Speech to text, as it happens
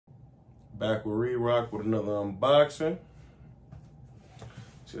Back with Re-Rock with another unboxing.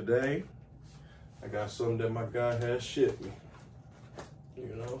 Today, I got something that my guy has shipped me.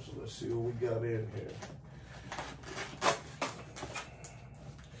 You know, so let's see what we got in here.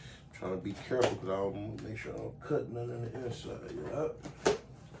 Trying to be careful because I don't make sure I don't cut nothing in the inside. Yeah.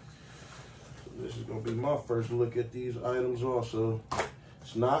 So this is gonna be my first look at these items also.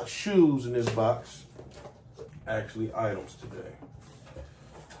 It's not shoes in this box, actually items today.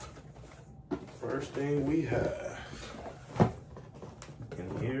 First thing we have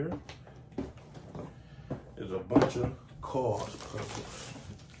in here is a bunch of Cars puzzles.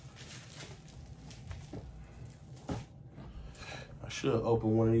 I should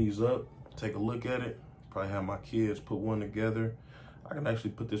open one of these up, take a look at it, probably have my kids put one together. I can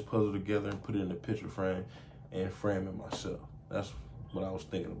actually put this puzzle together and put it in the picture frame and frame it myself. That's what I was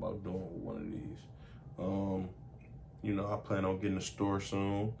thinking about doing with one of these. You know, I plan on getting a store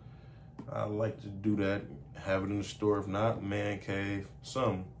soon. I like to do that, have it in the store. If not, man cave,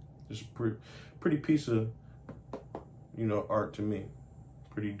 something. It's a pretty piece of, you know, art to me.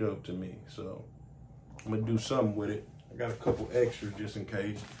 Pretty dope to me. So I'm gonna do something with it. I got a couple extras just in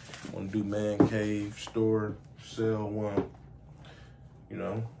case. I wanna do man cave, store, sell one. You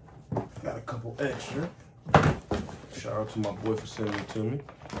know, got a couple extra. Shout out to my boy for sending it to me.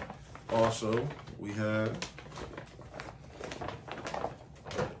 Also, we have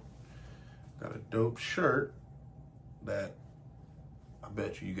got a dope shirt that I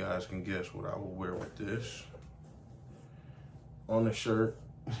bet you guys can guess what I will wear with this. On the shirt,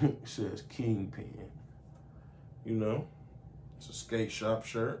 it says Kingpin. You know, it's a skate shop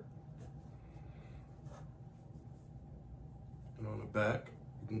shirt. And on the back,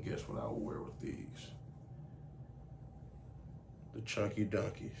 you can guess what I will wear with these. The Chunky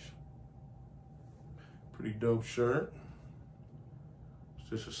Donkeys. Pretty dope shirt.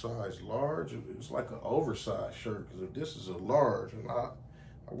 Is this a size large? It's like an oversized shirt, because if this is a large, and I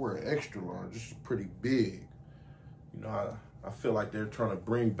wear an extra large, this is pretty big. You know, I feel like they're trying to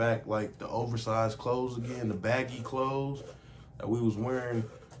bring back like the oversized clothes again, the baggy clothes that we was wearing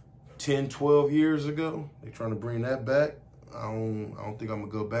 10, 12 years ago. They're trying to bring that back. I don't think I'm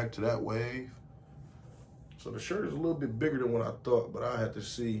gonna go back to that wave. So the shirt is a little bit bigger than what I thought, but I had to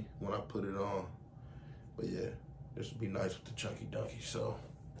see when I put it on. But yeah, this would be nice with the Chunky Donkey. So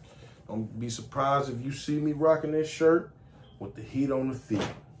don't be surprised if you see me rocking this shirt with the heat on the feet.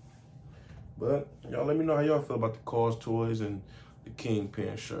 But y'all let me know how y'all feel about the Cars Toys and the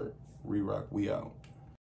Kingpin shirt. Re-Rock, we out.